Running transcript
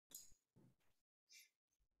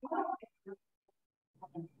All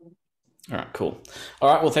right, cool.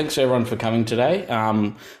 All right, well, thanks everyone for coming today.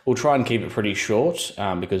 We'll try and keep it pretty short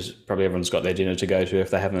because probably everyone's got their dinner to go to if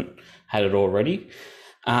they haven't had it already.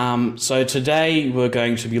 So today we're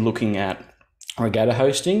going to be looking at regatta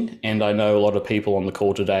hosting, and I know a lot of people on the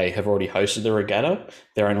call today have already hosted the regatta,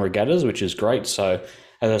 their own regattas, which is great. So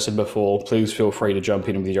as I said before, please feel free to jump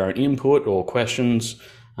in with your own input or questions.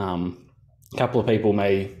 A couple of people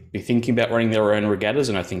may be thinking about running their own regattas,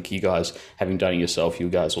 and I think you guys, having done it yourself, you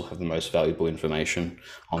guys will have the most valuable information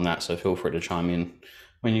on that. So feel free to chime in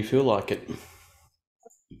when you feel like it.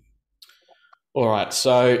 All right,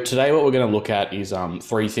 so today what we're going to look at is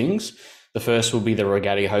three things. The first will be the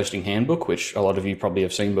Regatta Hosting Handbook, which a lot of you probably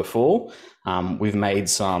have seen before. We've made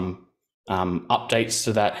some updates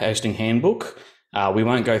to that hosting handbook. We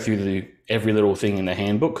won't go through every little thing in the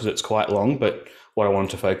handbook because it's quite long, but what I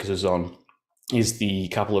wanted to focus on is the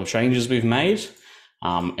couple of changes we've made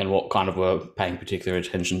and what kind of we're paying particular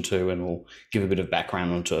attention to, and we'll give a bit of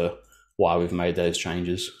background onto why we've made those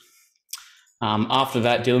changes. After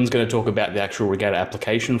that, Dylan's going to talk about the actual regatta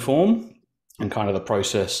application form and kind of the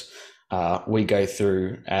process we go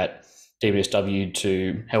through at DBSW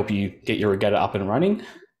to help you get your regatta up and running.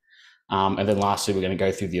 And then lastly, we're going to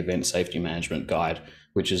go through the event safety management guide,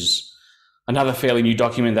 which is another fairly new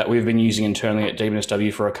document that we've been using internally at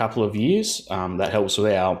DBSW for a couple of years. That helps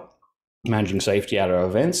with our managing safety at our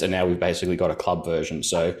events, and now we've basically got a club version.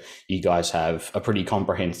 So you guys have a pretty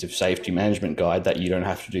comprehensive safety management guide that you don't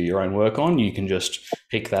have to do your own work on. You can just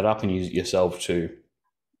pick that up and use it yourself to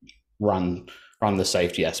run the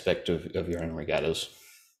safety aspect of your own regattas.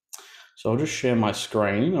 So I'll just share my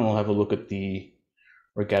screen and we'll have a look at the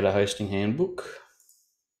regatta hosting handbook.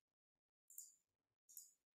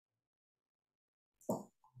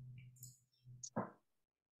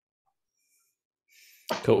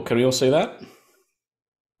 Cool. Can we all see that?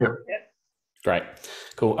 Yep. Great.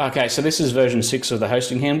 Cool. Okay, so this is version 6 of the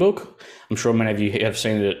hosting handbook. I'm sure many of you have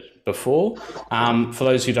seen it before. For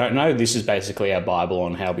those who don't know, this is basically our Bible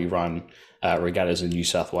on how we run regattas in New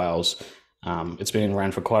South Wales. It's been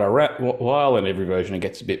around for quite a while, and every version it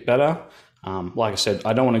gets a bit better. Like I said,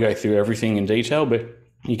 I don't want to go through everything in detail, but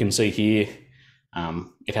you can see here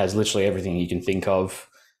it has literally everything you can think of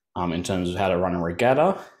in terms of how to run a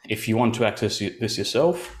regatta. If you want to access this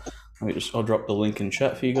yourself, I'll drop the link in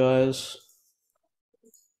chat for you guys.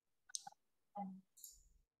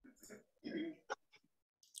 If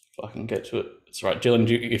I can get to it. That's right. Dylan,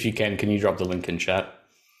 if you can you drop the link in chat?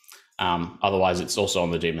 Otherwise, it's also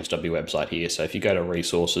on the DMSW website here. So if you go to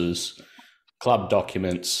resources, club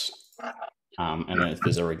documents, and then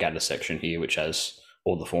there's a regatta section here, which has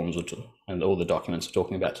all the forms and all the documents we're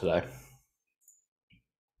talking about today.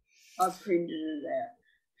 I've printed it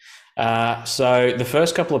out. So the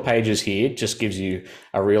first couple of pages here just gives you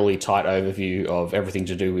a really tight overview of everything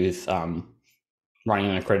to do with running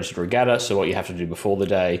an accredited regatta. So what you have to do before the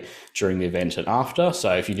day, during the event, and after.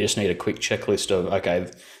 So if you just need a quick checklist of, okay,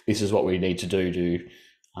 this is what we need to do to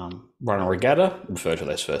run a regatta, refer to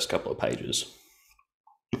those first couple of pages.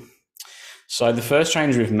 So the first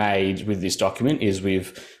change we've made with this document is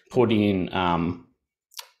we've put in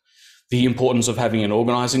the importance of having an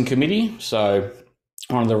organising committee. So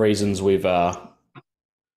one of the reasons we've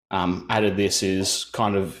added this is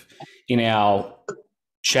kind of in our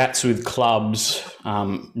chats with clubs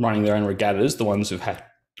running their own regattas, the ones who've had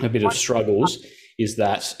a bit of struggles, is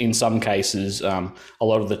that in some cases, a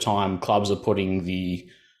lot of the time clubs are putting the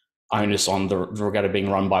onus on the regatta being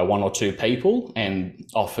run by one or two people, and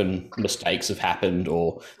often mistakes have happened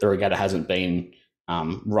or the regatta hasn't been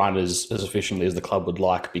run as efficiently as the club would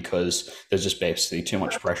like because there's just basically too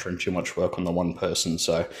much pressure and too much work on the one person.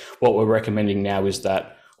 So what we're recommending now is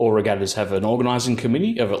that all regattas have an organising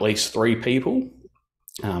committee of at least 3 people.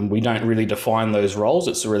 We don't really define those roles.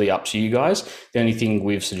 It's really up to you guys. The only thing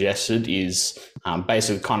we've suggested is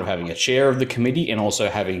basically kind of having a chair of the committee and also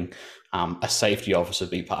having a safety officer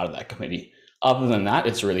be part of that committee. Other than that,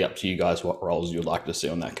 it's really up to you guys what roles you'd like to see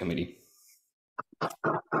on that committee.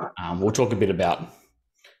 We'll talk a bit about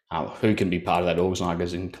who can be part of that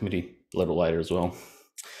organising committee a little later as well.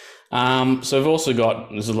 So we've also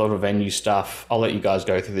there's a lot of venue stuff. I'll let you guys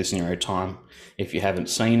go through this in your own time if you haven't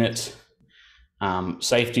seen it.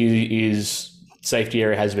 Safety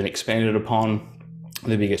area has been expanded upon,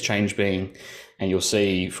 the biggest change being, and you'll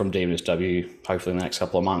see from DMSW hopefully in the next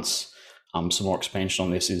couple of months, some more expansion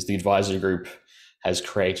on this, is the advisory group has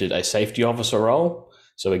created a safety officer role.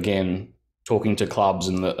 So again, talking to clubs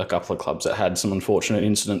and a couple of clubs that had some unfortunate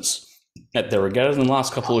incidents at their regattas in the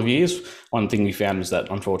last couple of years, one thing we found is that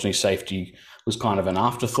unfortunately safety was kind of an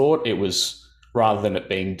afterthought. It was rather than it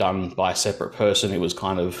being done by a separate person, it was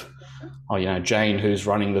kind of, Jane, who's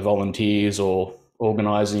running the volunteers or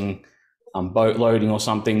organising boat loading or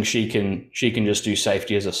something, she can just do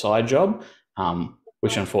safety as a side job,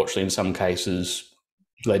 which unfortunately in some cases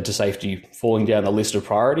led to safety falling down the list of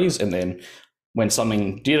priorities. And then when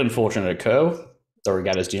something did unfortunately occur, the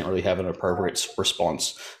regattas didn't really have an appropriate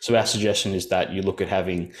response. So our suggestion is that you look at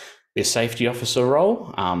having this safety officer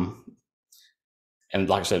role, and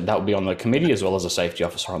like I said, that would be on the committee as well as a safety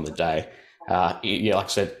officer on the day. Like I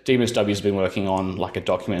said, DMSW has been working on like a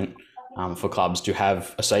document for clubs to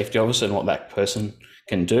have a safety officer and what that person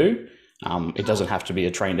can do. It doesn't have to be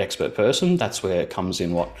a trained expert person. That's where it comes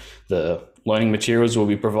in what the learning materials we'll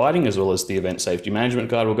be providing, as well as the event safety management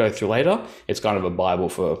guide we'll go through later. It's kind of a Bible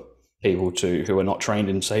for people who are not trained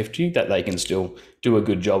in safety, that they can still do a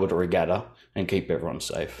good job at a regatta and keep everyone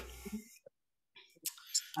safe.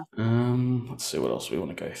 Let's see what else we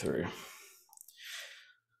want to go through.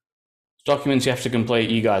 Documents you have to complete,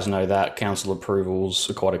 you guys know that. Council approvals,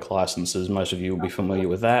 aquatic licenses, most of you will be familiar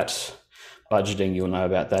with that. Budgeting, you'll know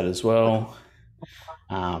about that as well.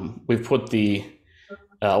 We've put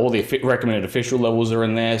all the recommended official levels are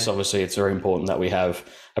in there, so obviously it's very important that we have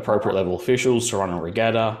appropriate level officials to run a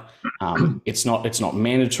regatta. It's not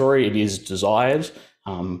mandatory, it is desired,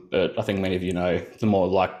 but I think many of you know, the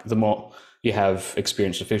more you have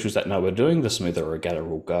experienced officials that know what we're doing, the smoother a regatta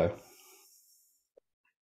will go.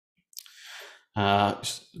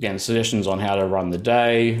 Again, suggestions on how to run the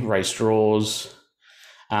day, race draws.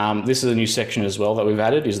 This is a new section as well that we've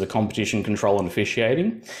added, is the competition control and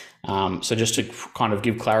officiating. So just to kind of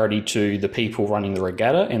give clarity to the people running the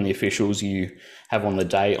regatta and the officials you have on the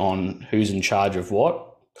day on who's in charge of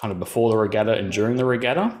what, kind of before the regatta and during the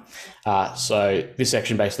regatta. So this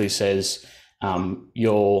section basically says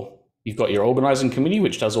you've got your organising committee,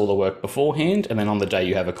 which does all the work beforehand, and then on the day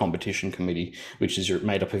you have a competition committee, which is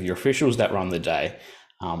made up of your officials that run the day.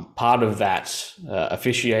 Part of that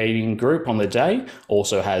officiating group on the day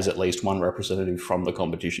also has at least one representative from the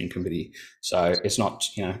competition committee. So it's not,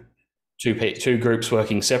 two groups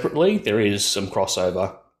working separately. There is some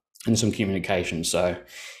crossover and some communication. So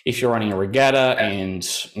if you're running a regatta and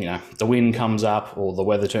the wind comes up or the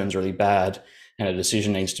weather turns really bad and a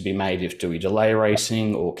decision needs to be made, if do we delay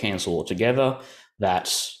racing or cancel altogether,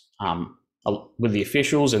 that with the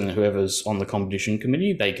officials and whoever's on the competition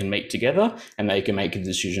committee, they can meet together and they can make a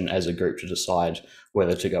decision as a group to decide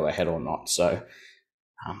whether to go ahead or not. So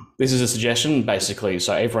this is a suggestion basically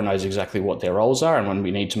so everyone knows exactly what their roles are, and when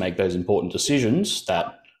we need to make those important decisions,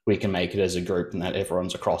 that we can make it as a group and that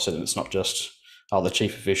everyone's across it, and it's not just the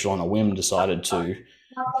chief official on a whim decided to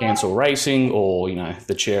cancel racing, or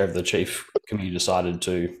the chair of the chief committee decided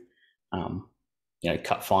to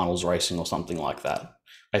cut finals racing or something like that.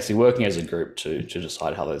 Basically working as a group to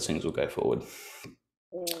decide how those things will go forward.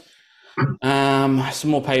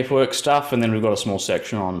 Some more paperwork stuff, and then we've got a small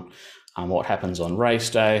section on what happens on race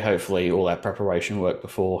day. Hopefully all that preparation work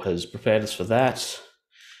before has prepared us for that.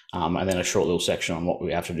 And then a short little section on what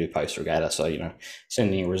we have to do post-regatta. So,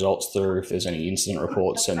 sending results through, if there's any incident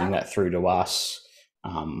reports, sending that through to us.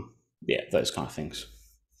 Those kind of things.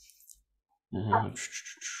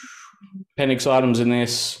 Appendix items in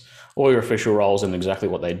this, all your official roles and exactly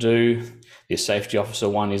what they do. The safety officer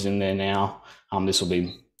one is in there now. This will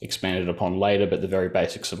be expanded upon later, but the very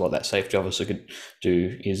basics of what that safety officer could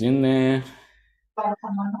do is in there.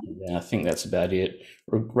 And I think that's about it.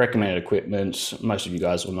 Recommended equipment, most of you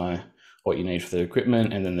guys will know what you need for the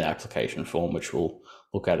equipment, and then the application form, which we'll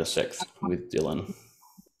look at a sec with Dylan.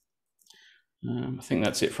 I think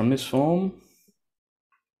that's it from this form.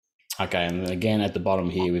 Okay, and then again at the bottom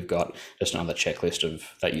here, we've got just another checklist of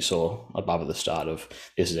that you saw above at the start of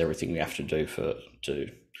this is everything we have to do to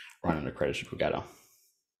run an accredited regatta.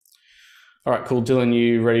 All right, cool. Dylan,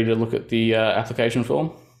 you ready to look at the application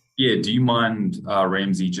form? Yeah, do you mind,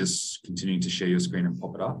 Ramsey, just continuing to share your screen and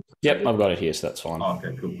pop it up? Yep, I've got it here, so that's fine. Oh,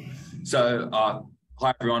 okay, cool. So,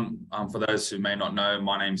 hi everyone. For those who may not know,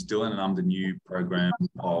 my name's Dylan and I'm the new program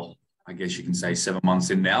of, I guess you can say 7 months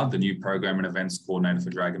in now, the new program and events coordinator for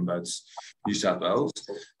Dragon Boats New South Wales.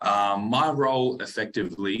 My role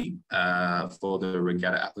effectively for the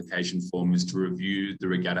regatta application form is to review the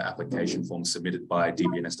regatta application form submitted by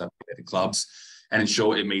DBNSW clubs and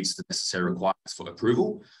ensure it meets the necessary requirements for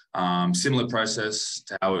approval. Similar process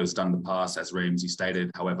to how it was done in the past, as Ramsey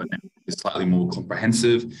stated. However, now it's slightly more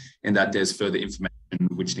comprehensive in that there's further information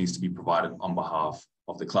which needs to be provided on behalf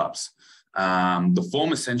of the clubs. The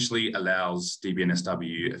form essentially allows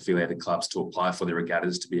DBNSW affiliated clubs to apply for their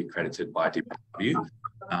regattas to be accredited by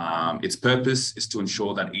DBNSW. Its purpose is to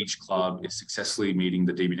ensure that each club is successfully meeting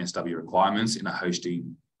the DBNSW requirements in a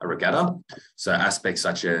hosting a regatta. So aspects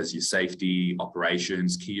such as your safety,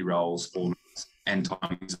 operations, key roles, formats, and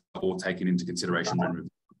timings are all taken into consideration when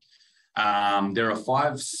reviewing. There are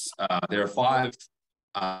five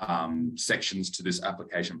sections to this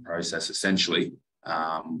application process, essentially.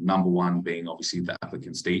 Number one being obviously the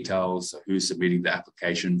applicant's details, so who's submitting the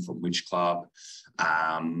application from which club.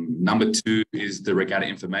 Number two is the regatta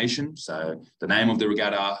information, so the name of the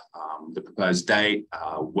regatta, the proposed date,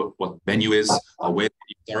 what venue is, or where,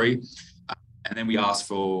 sorry. And then we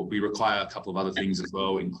require a couple of other things as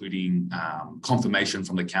well, including confirmation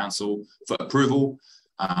from the council for approval,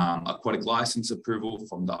 aquatic license approval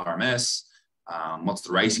from the RMS, what's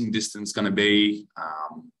the racing distance going to be,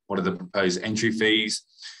 what are the proposed entry fees,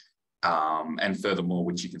 and furthermore,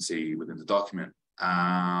 which you can see within the document.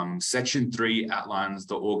 Section 3 outlines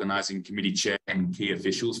the organising committee chair and key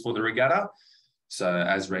officials for the regatta. So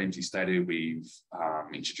as Ramsey stated, we've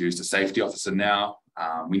introduced a safety officer now.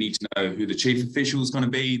 We need to know who the chief official is going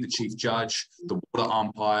to be, the chief judge, the water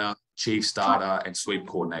umpire, chief starter, and sweep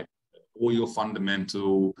coordinator. All your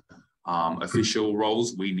fundamental official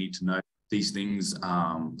roles, we need to know these things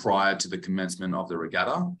prior to the commencement of the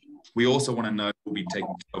regatta. We also want to know who will be taking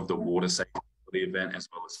care of the water safety for the event as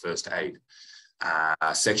well as first aid.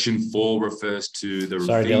 Section 4 refers to the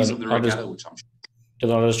fees of the regatta, which I'm sure.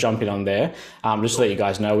 I'll just jump in on there. Just to let you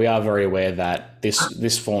guys know, we are very aware that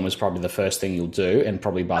this form is probably the first thing you'll do, and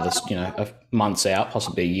probably by this, months out,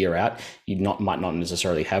 possibly a year out, you might not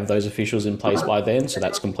necessarily have those officials in place by then. So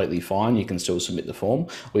that's completely fine. You can still submit the form.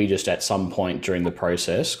 We just at some point during the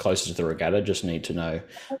process, closer to the regatta, just need to know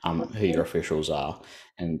who your officials are.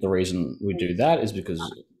 And the reason we do that is because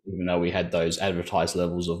even though we had those advertised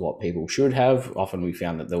levels of what people should have, often we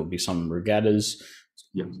found that there would be some regattas.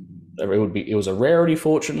 Yeah. It was a rarity,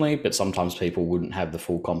 fortunately, but sometimes people wouldn't have the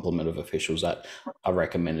full complement of officials that are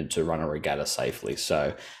recommended to run a regatta safely.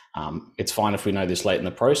 So it's fine if we know this late in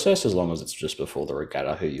the process, as long as it's just before the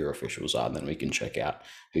regatta who your officials are, and then we can check out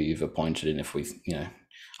who you've appointed. And if we,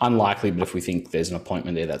 unlikely, but if we think there's an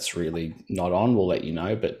appointment there that's really not on, we'll let you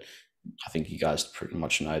know. But I think you guys pretty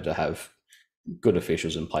much know to have good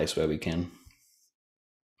officials in place where we can.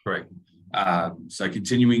 Correct. So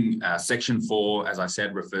continuing, section 4, as I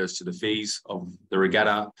said, refers to the fees of the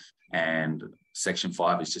regatta, and section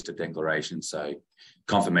 5 is just a declaration. So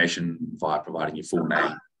confirmation via providing your full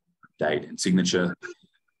name, date, and signature.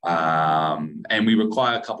 And we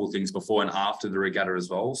require a couple of things before and after the regatta as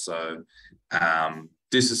well. So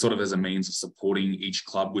this is sort of as a means of supporting each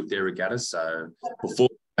club with their regatta. So before,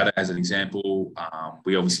 as an example,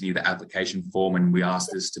 we obviously need the application form, and we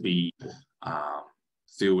ask this to be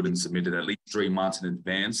filled and submitted at least 3 months in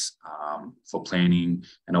advance for planning,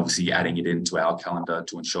 and obviously adding it into our calendar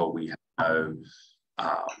to ensure we have no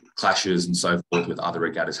clashes and so forth with other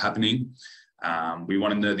regattas happening. We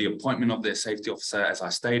want to know the appointment of their safety officer, as I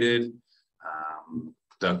stated,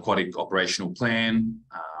 the aquatic operational plan,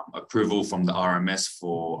 approval from the RMS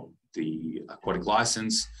for the aquatic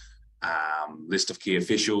license, list of key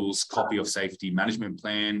officials, copy of safety management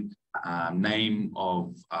plan, name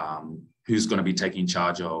of who's going to be taking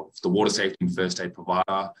charge of the water safety and first aid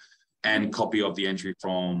provider, and copy of the entry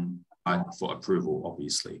form for approval,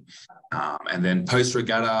 obviously. And then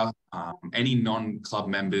post-regatta, any non-club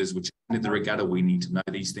members which attended the regatta, we need to know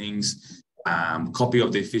these things. Copy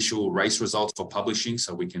of the official race results for publishing,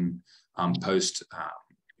 so we can post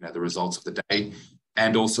the results of the day,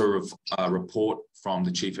 and also a report from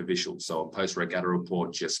the chief official. So a post-regatta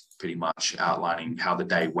report, just pretty much outlining how the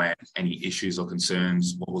day went, any issues or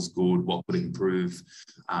concerns, what was good, what could improve,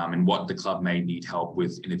 and what the club may need help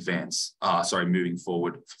with in advance, moving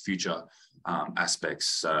forward for future aspects.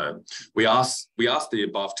 So we ask the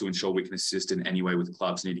above to ensure we can assist in any way with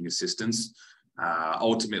clubs needing assistance.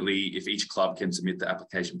 Ultimately, if each club can submit the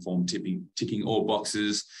application form ticking all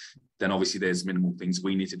boxes, then obviously there's minimal things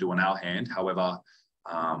we need to do on our hand. However,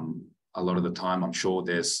 a lot of the time, I'm sure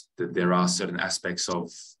there are certain aspects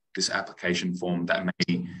of this application form that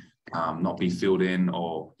may not be filled in,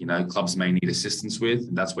 or clubs may need assistance with.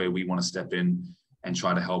 And that's where we want to step in and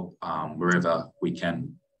try to help wherever we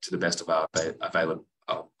can to the best of our available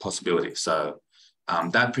possibility. So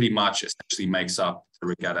that pretty much essentially makes up the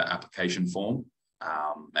regatta application form.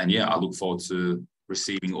 And yeah, I look forward to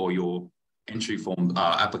receiving all your entry form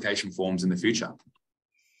application forms in the future.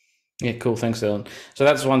 Yeah, cool. Thanks, Dylan. So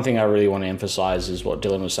that's one thing I really want to emphasize is what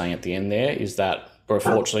Dylan was saying at the end there, is that we're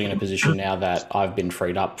fortunately in a position now that I've been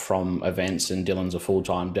freed up from events and Dylan's a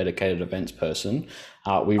full-time dedicated events person.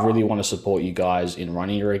 We really want to support you guys in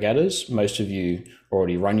running your regattas. Most of you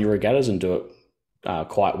already run your regattas and do it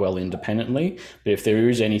quite well independently. But if there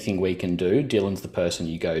is anything we can do, Dylan's the person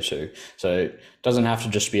you go to. So it doesn't have to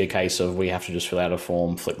just be a case of we have to just fill out a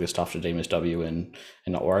form, flick this stuff to DMSW and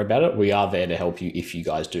not worry about it. We are there to help you if you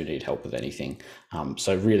guys do need help with anything.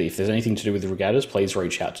 So really, if there's anything to do with the regattas, please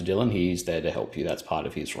reach out to Dylan. He's there to help you. That's part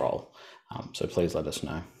of his role. So please let us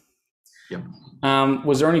know. Yep.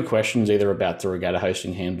 Was there any questions either about the regatta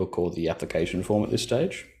hosting handbook or the application form at this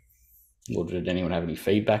stage? Or did anyone have any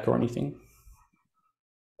feedback or anything?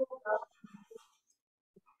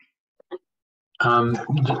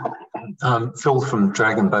 Phil from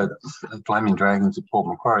Dragon Boats, Flaming Dragons at Port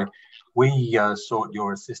Macquarie. We sought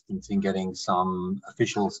your assistance in getting some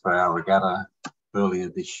officials for our regatta earlier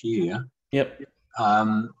this year. Yep.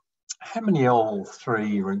 How many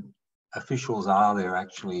L3 officials are there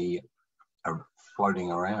actually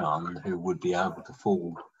floating around who would be able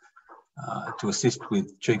to assist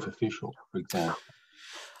with chief official, for example?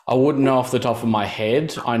 I wouldn't know off the top of my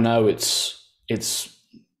head. I know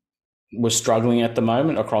we're struggling at the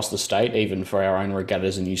moment across the state, even for our own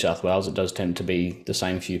regattas in New South Wales. It does tend to be the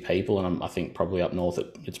same few people, and I think probably up north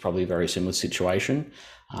it's probably a very similar situation.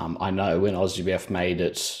 I know when AusGBF made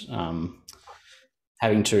it,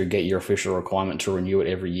 having to get your official requirement to renew it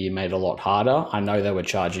every year made it a lot harder. I know they were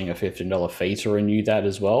charging a $15 fee to renew that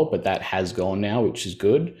as well, but that has gone now, which is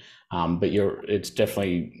good. But we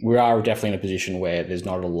are definitely in a position where there's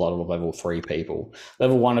not a lot of level 3 people.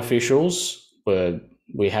 Level 1 officials,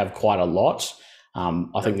 we have quite a lot.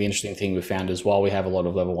 I think the interesting thing we found is while we have a lot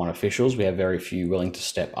of level 1 officials, we have very few willing to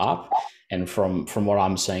step up. And from what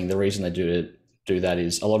I'm seeing, the reason they do that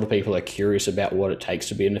is a lot of people are curious about what it takes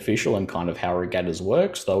to be an official and kind of how regattas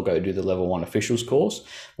works. They'll go do the level 1 officials course.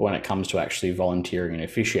 But when it comes to actually volunteering and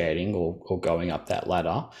officiating or going up that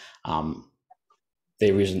ladder,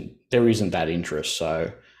 there isn't that interest.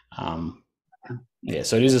 So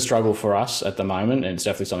so it is a struggle for us at the moment, and it's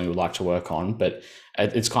definitely something we'd like to work on, but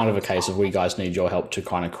it's kind of a case of we guys need your help to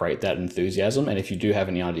kind of create that enthusiasm. And if you do have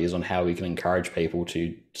any ideas on how we can encourage people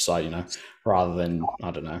to decide, rather than,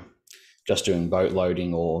 I don't know, just doing boat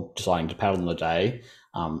loading or deciding to paddle in the day,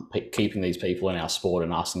 keeping these people in our sport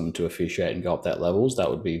and asking them to officiate and go up that levels,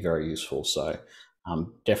 that would be very useful. So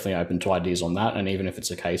definitely open to ideas on that. And even if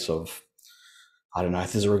it's a case of, I don't know,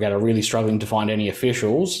 if there's a regatta really struggling to find any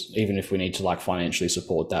officials, even if we need to financially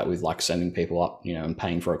support that with sending people up, and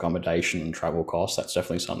paying for accommodation and travel costs, that's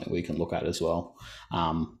definitely something we can look at as well.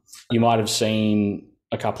 You might have seen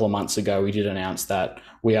a couple of months ago, we did announce that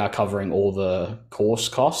we are covering all the course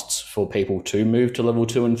costs for people to move to level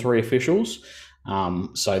 2 and 3 officials.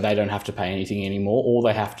 So they don't have to pay anything anymore. All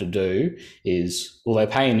they have to do is, they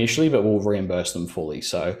pay initially, but we'll reimburse them fully.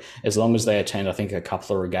 So as long as they attend, I think, a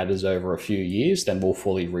couple of regattas over a few years, then we'll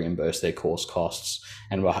fully reimburse their course costs.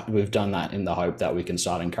 And we've done that in the hope that we can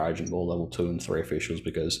start encouraging more level 2 and 3 officials,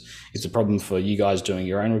 because it's a problem for you guys doing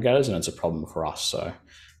your own regattas and it's a problem for us. So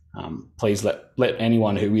please let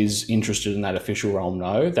anyone who is interested in that official realm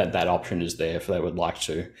know that that option is there if they would like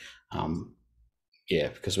to.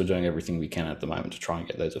 Because we're doing everything we can at the moment to try and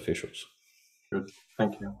get those officials. Good,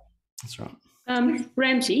 thank you. That's right.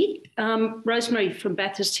 Ramsey, Rosemary from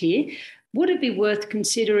Bathurst here. Would it be worth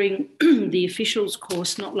considering the officials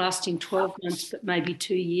course not lasting 12 months, but maybe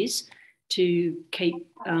 2 years to keep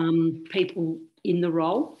people in the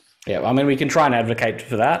role? Yeah, I mean, we can try and advocate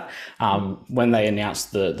for that. When they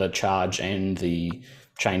announced the charge and the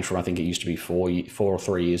change from, I think it used to be 4 or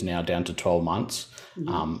 3 years now down to 12 months,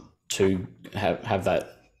 to have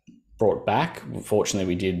that brought back. Fortunately,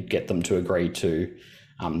 we did get them to agree to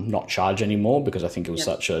not charge anymore, because I think it was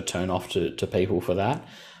such a turn off to people for that.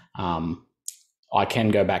 I can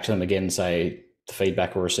go back to them again and say the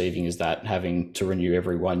feedback we're receiving is that having to renew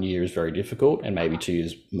every 1 year is very difficult, and maybe 2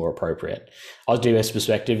 years more appropriate. AusDB's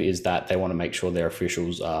perspective is that they want to make sure their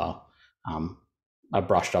officials are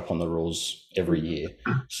brushed up on the rules every year.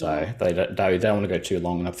 So they don't want to go too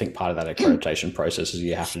long. And I think part of that accreditation process is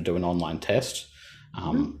you have to do an online test.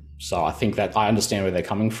 So I think that I understand where they're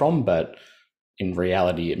coming from, but in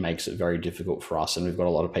reality, it makes it very difficult for us. And we've got a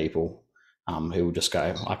lot of people who will just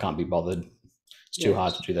go, I can't be bothered. It's too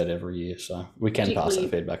hard to do that every year. So we can pass that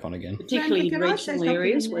feedback on again. Particularly in regional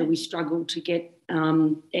areas where we struggle to get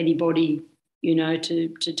anybody,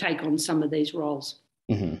 to take on some of these roles.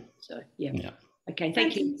 So, yeah. Okay,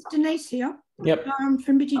 thank you. It's Denise here. Yep.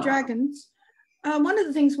 From Bitty Dragons. One of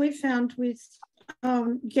the things we've found with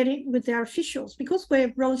getting with our officials, because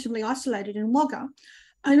we're relatively isolated in Wagga,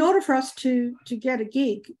 in order for us to get a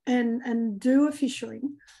gig and do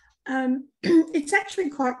officialing, it's actually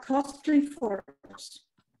quite costly for us.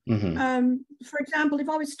 For example, if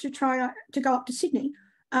I was to try to go up to Sydney,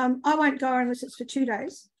 I won't go unless it's for 2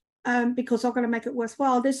 days. because I've got to make it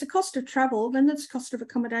worthwhile. There's the cost of travel, then there's the cost of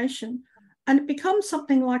accommodation, and it becomes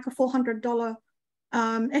something like a $400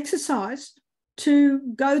 exercise to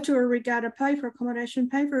go to a regatta, pay for accommodation,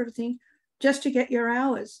 pay for everything, just to get your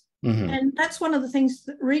hours. And that's one of the things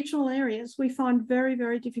that regional areas we find very,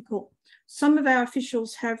 very difficult. Some of our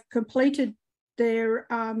officials have completed their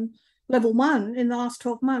level 1 in the last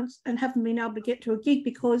 12 months and haven't been able to get to a gig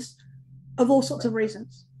because of all sorts of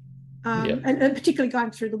reasons. And particularly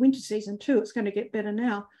going through the winter season too, it's going to get better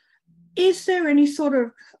now. Is there any sort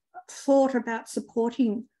of thought about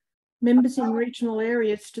supporting members in regional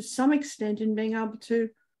areas to some extent in being able to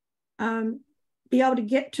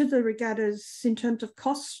get to the regattas in terms of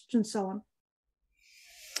cost and so on?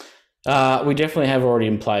 We definitely have already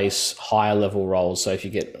in place higher level roles. So if you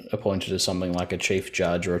get appointed as something like a chief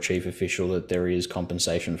judge or a chief official, that there is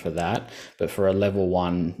compensation for that. But for a level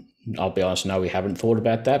 1, I'll be honest, no, we haven't thought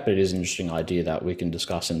about that, but it is an interesting idea that we can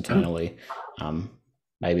discuss internally.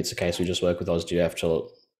 Maybe it's a case we just work with AusDUF to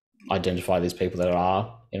identify these people that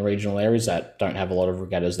are in regional areas that don't have a lot of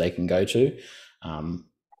regattas they can go to.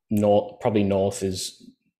 North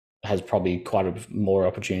has probably quite more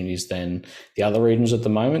opportunities than the other regions at the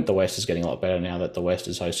moment. The West is getting a lot better now that the West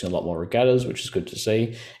is hosting a lot more regattas, which is good to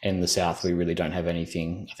see. And the South, we really don't have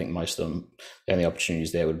anything. I think most of them, the only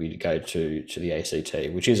opportunities there would be to go to the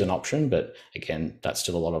ACT, which is an option, but again, that's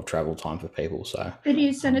still a lot of travel time for people. So it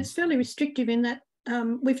is, and it's fairly restrictive in that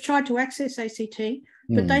we've tried to access ACT,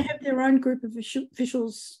 but they have their own group of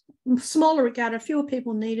officials, smaller regatta, fewer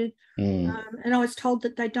people needed. And I was told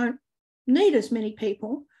that they don't need as many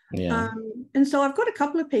people. And so I've got a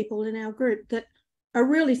couple of people in our group that are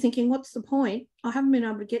really thinking, what's the point? I haven't been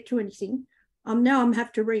able to get to anything. Now I'm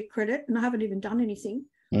have to re-accredit and I haven't even done anything.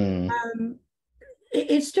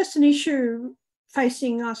 It's just an issue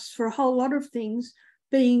facing us for a whole lot of things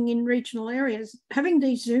being in regional areas. Having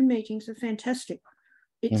these Zoom meetings are fantastic.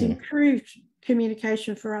 It's improved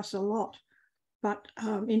communication for us a lot. But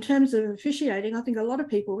in terms of officiating, I think a lot of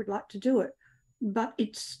people would like to do it, but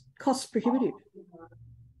it's cost prohibitive.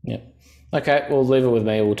 Yeah. Okay, we'll leave it with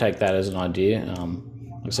me. We'll take that as an idea.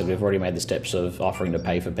 Like I said, we've already made the steps of offering to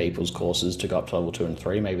pay for people's courses to go up to level 2 and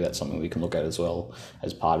 3. Maybe that's something we can look at as well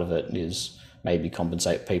as part of it, is maybe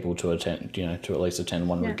compensate people to attend, to at least attend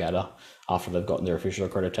one regatta after they've gotten their official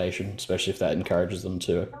accreditation, especially if that encourages them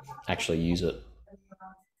to actually use it.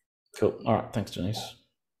 Cool. All right. Thanks, Denise.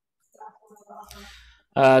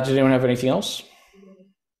 Did anyone have anything else?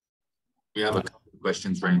 We have a couple of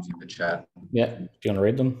questions running through the chat. Yeah. Do you want to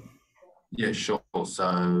read them? Yeah, sure.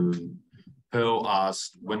 So Pearl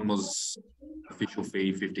asked, when was official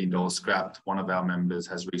fee $15 scrapped? One of our members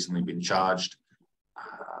has recently been charged.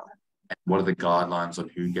 And what are the guidelines on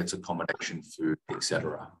who gets accommodation, food,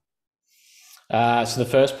 etc.? So the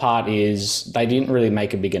first part is they didn't really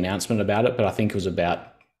make a big announcement about it, but I think it was about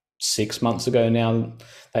 6 months ago now.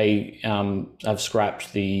 They have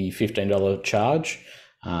scrapped the $15 charge.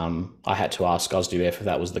 I had to ask AusDUF if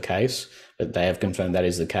that was the case, but they have confirmed that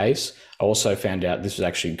is the case. I also found out, this was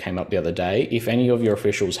actually came up the other day, if any of your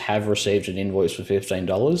officials have received an invoice for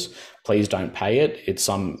 $15, please don't pay it. It's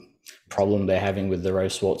some problem they're having with the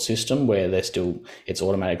Rose Swart system where it's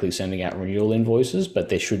automatically sending out renewal invoices, but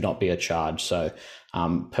there should not be a charge. So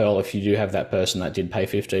Pearl, if you do have that person that did pay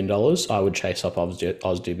 $15, I would chase up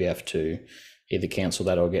AusDUF to either cancel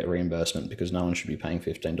that or get reimbursement, because no one should be paying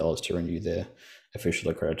 $15 to renew their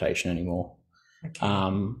official accreditation anymore. Okay.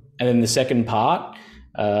 And then the second part,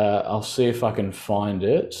 I'll see if I can find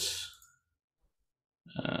it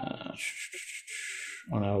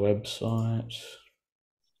on our website.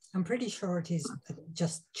 I'm pretty sure it is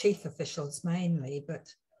just chief officials mainly,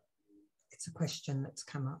 but it's a question that's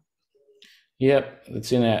come up. Yep,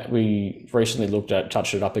 it's in our, we recently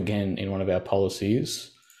touched it up again in one of our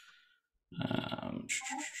policies.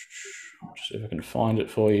 Just see if I can find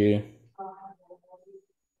it for you.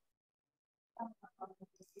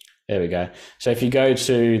 There we go. So if you go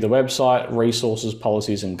to the website, resources,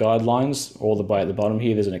 policies and guidelines, all the way at the bottom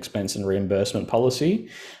here, there's an expense and reimbursement policy.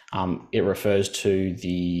 It refers to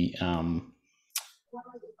the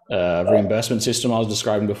reimbursement system I was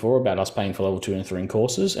describing before about us paying for level 2 and 3 in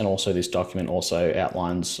courses. And also this document also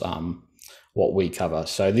outlines what we cover.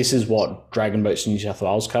 So this is what Dragon Boats New South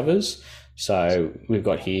Wales covers. So we've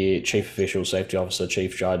got here chief official, safety officer,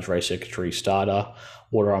 chief judge, race secretary, starter,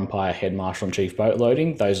 water umpire, head marshal and chief boat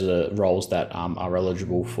loading. Those are the roles that are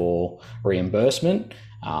eligible for reimbursement.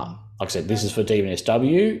 Like I said, this is for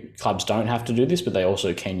DNSW. Clubs don't have to do this, but they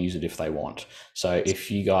also can use it if they want. So if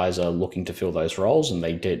you guys are looking to fill those roles, and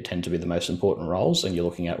they tend to be the most important roles, and you're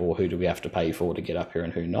looking at, well, who do we have to pay for to get up here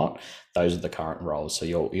and who not, those are the current roles. So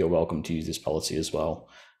you're welcome to use this policy as well.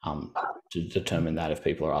 to determine that if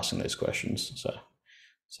people are asking those questions.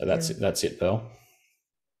 So that's it. That's it, Pearl.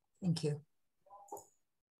 Thank you.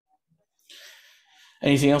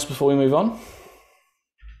 Anything else before we move on?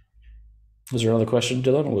 Was there another question,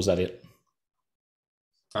 Dylan, or was that it?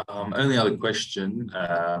 Only other question.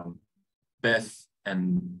 Beth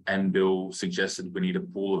and Bill suggested we need a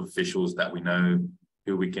pool of officials that we know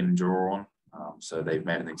who we can draw on. So they've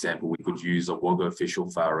made an example. We could use a Wagga official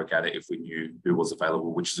for our regatta if we knew who was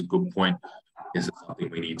available, which is a good point. I guess it's something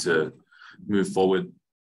we need to move forward,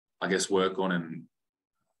 I guess, work on and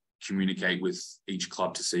communicate with each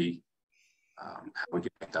club to see how we can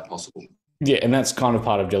make that possible. Yeah, and that's kind of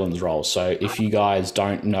part of Dylan's role. So if you guys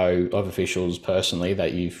don't know of officials personally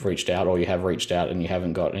that you've reached out or you have reached out and you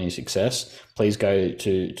haven't got any success, please go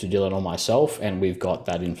to Dylan or myself and we've got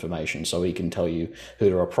that information. So we can tell you who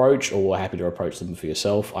to approach, or we're happy to approach them for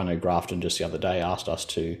yourself. I know Grafton just the other day asked us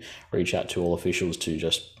to reach out to all officials to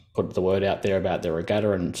just put the word out there about their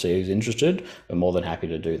regatta and see who's interested. We're more than happy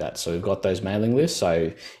to do that. So we've got those mailing lists.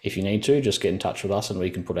 So if you need to, just get in touch with us and we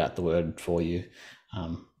can put out the word for you.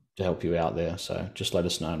 To help you out there. So just let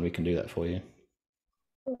us know and we can do that for you.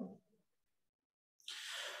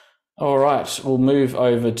 All right, we'll move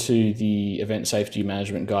over to the event safety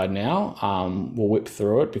management guide now. We'll whip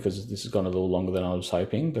through it because this has gone a little longer than I was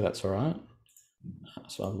hoping, but that's all right.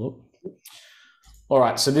 So have a look. All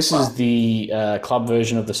right, so this is the club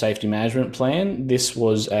version of the safety management plan. This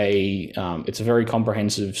was it's a very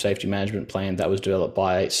comprehensive safety management plan that was developed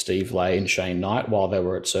by Steve Lay and Shane Knight while they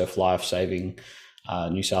were at Surf Life Saving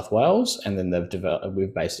New South Wales, and then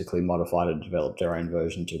we've basically modified and developed our own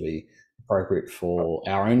version to be appropriate for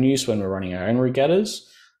our own use when we're running our own regattas,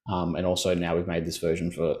 and also now we've made this version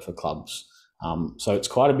for clubs. So it's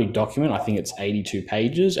quite a big document. I think it's 82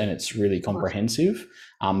 pages and it's really comprehensive,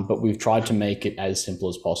 but we've tried to make it as simple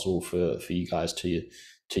as possible for you guys to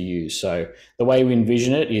use. So the way we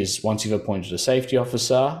envision it is once you've appointed a safety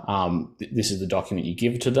officer, this is the document you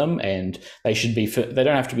give to them, and they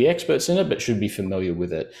don't have to be experts in it, but should be familiar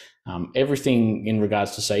with it. Everything in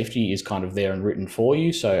regards to safety is kind of there and written for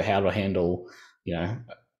you. So how to handle,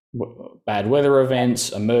 bad weather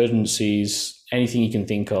events, emergencies, anything you can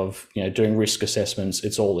think of, doing risk assessments,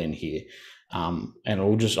 it's all in here. And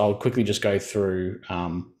I'll quickly just go through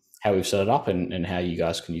how we've set it up and how you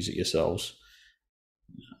guys can use it yourselves.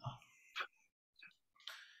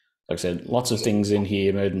 Like I said, lots of things in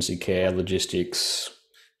here: emergency care, logistics.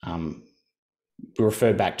 We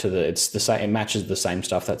refer back to it's the same. It matches the same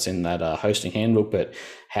stuff that's in that hosting handbook, but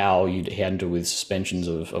how you'd handle with suspensions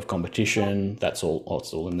of competition. That's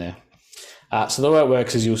all in there. So the way it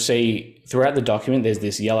works is you'll see throughout the document there's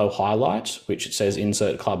this yellow highlight which it says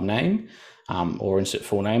insert club name or insert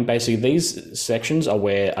full name. Basically, these sections are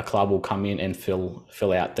where a club will come in and fill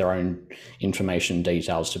out their own information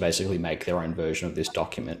details to basically make their own version of this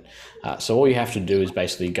document. So all you have to do is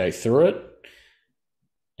basically go through it,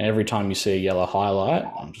 and every time you see a yellow highlight,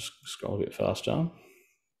 I'll just scroll a bit faster.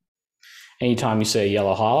 Anytime you see a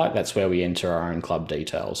yellow highlight, that's where we enter our own club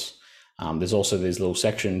details. There's also this little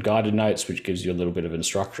section, guided notes, which gives you a little bit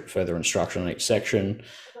of further instruction on each section,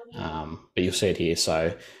 but you'll see it here.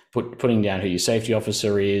 So putting down who your safety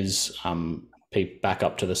officer is, back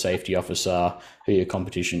up to the safety officer, who your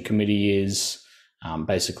competition committee is,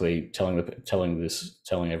 basically telling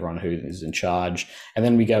everyone who is in charge. And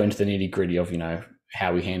then we go into the nitty gritty of,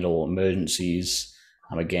 how we handle emergencies.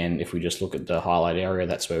 Again, if we just look at the highlight area,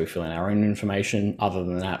 that's where we fill in our own information. Other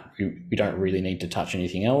than that, we don't really need to touch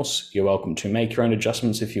anything else. You're welcome to make your own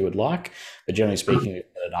adjustments if you would like, but generally speaking, we've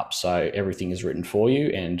set it up so everything is written for you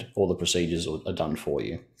and all the procedures are done for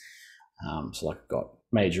you. So like I've got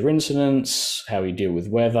major incidents, how we deal with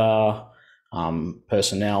weather,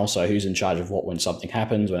 personnel, so who's in charge of what when something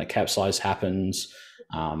happens, when a capsize happens,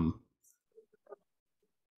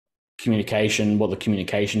 communication, what the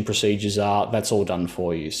communication procedures are, that's all done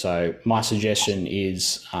for you. So my suggestion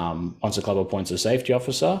is once a club appoints a safety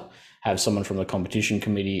officer, have someone from the competition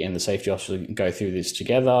committee and the safety officer go through this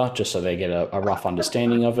together just so they get a rough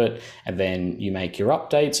understanding of it, and then you make your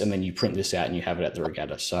updates and then you print this out and you have it at the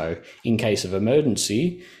regatta. So in case of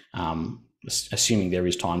emergency, assuming there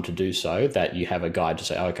is time to do so, that you have a guide to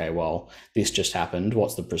say, okay, well, this just happened,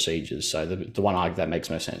 what's the procedures? So the one argument that makes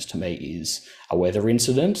most sense to me is a weather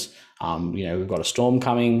incident. We've got a storm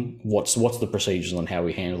coming, what's the procedures on how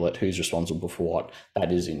we handle it, who's responsible for what,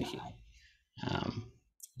 that is in here.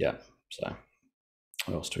 So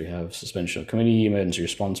what else do we have? Suspension of committee, emergency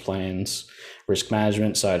response plans, risk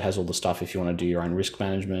management. So it has all the stuff if you want to do your own risk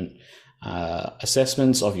management,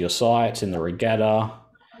 assessments of your site in the regatta,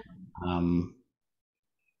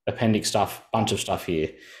 appendix stuff, bunch of stuff here.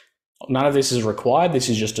 none of this is required. This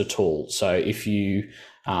is just a tool. So if you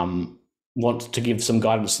want to give some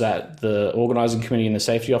guidance to that, the organising committee and the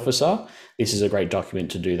safety officer, this is a great document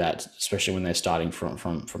to do that, especially when they're starting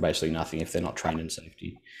from basically nothing if they're not trained in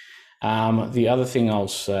safety. The other thing I'll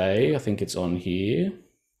say, I think it's on here,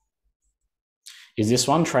 is this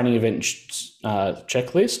one, training event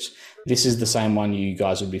checklist. This is the same one you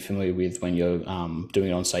guys would be familiar with when you're doing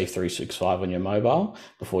it on Safe 365 on your mobile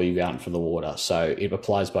before you go out for the water. So it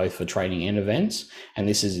applies both for training and events. And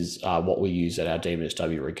this is what we use at our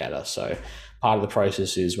DMSW Regatta. So part of the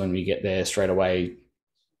process is when we get there straight away,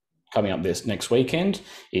 coming up this next weekend,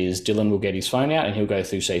 is Dylan will get his phone out and he'll go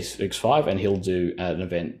through Safe 365 and he'll do an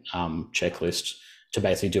event checklist to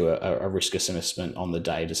basically do a risk assessment on the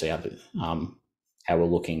day to see how we're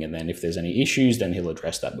looking, and then if there's any issues, then he'll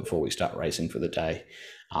address that before we start racing for the day.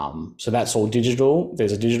 So that's all digital.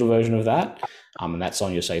 There's a digital version of that, and that's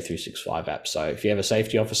on your Safe 365 app. So if you have a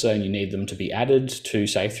safety officer and you need them to be added to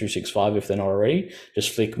Safe 365 if they're not already,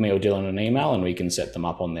 just flick me or Dylan an email and we can set them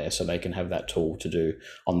up on there so they can have that tool to do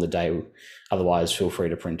on the day. Otherwise, feel free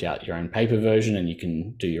to print out your own paper version and you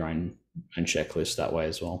can do your own checklist that way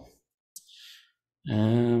as well.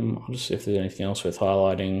 I'll just see if there's anything else worth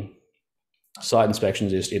highlighting. Site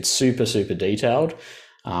inspections, it's super detailed,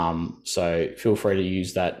 so feel free to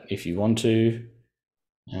use that if you want to.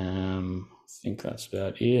 I think that's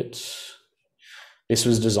about it. This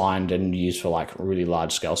was designed and used for like really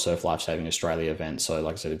large scale Surf Life Saving Australia events, so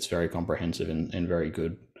like I said, it's very comprehensive and very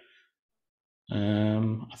good.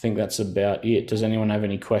 I think that's about it. Does anyone have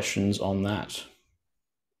any questions on that?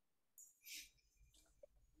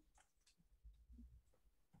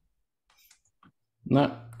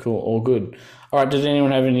 No, cool, all good. All right, did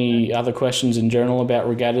anyone have any other questions in general about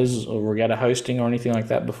regattas or regatta hosting or anything like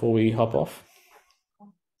that before we hop off?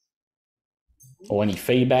 Or any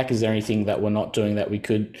feedback? Is there anything that we're not doing that we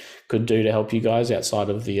could do to help you guys outside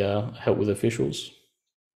of the help with officials?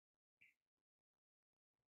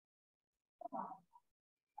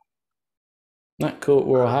 No, cool,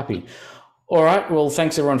 we're all happy. All right, well,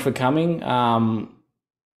 thanks everyone for coming.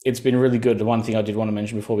 It's been really good. The one thing I did want to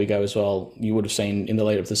mention before we go as well, you would have seen in the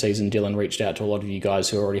lead up to the season, Dylan reached out to a lot of you guys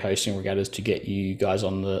who are already hosting regattas to get you guys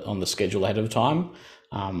on the schedule ahead of time.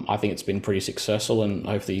 I think it's been pretty successful and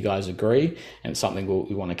hopefully you guys agree, and it's something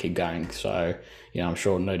we want to keep going. So, I'm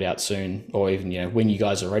sure no doubt soon, or even, when you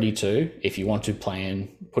guys are ready to, if you want to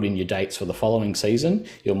put in your dates for the following season,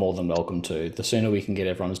 you're more than welcome to. The sooner we can get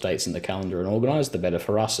everyone's dates in the calendar and organised, the better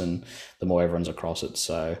for us and the more everyone's across it.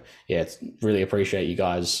 So yeah, really appreciate you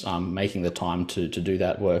guys making the time to do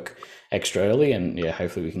that work extra early, and yeah,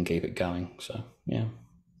 hopefully we can keep it going. So yeah.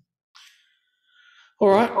 All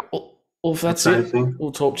right. Well, if that's it,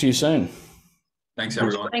 we'll talk to you soon. Thanks,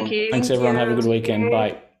 everyone. Thank you. Thanks, everyone. Have a good weekend.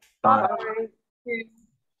 Bye. Bye.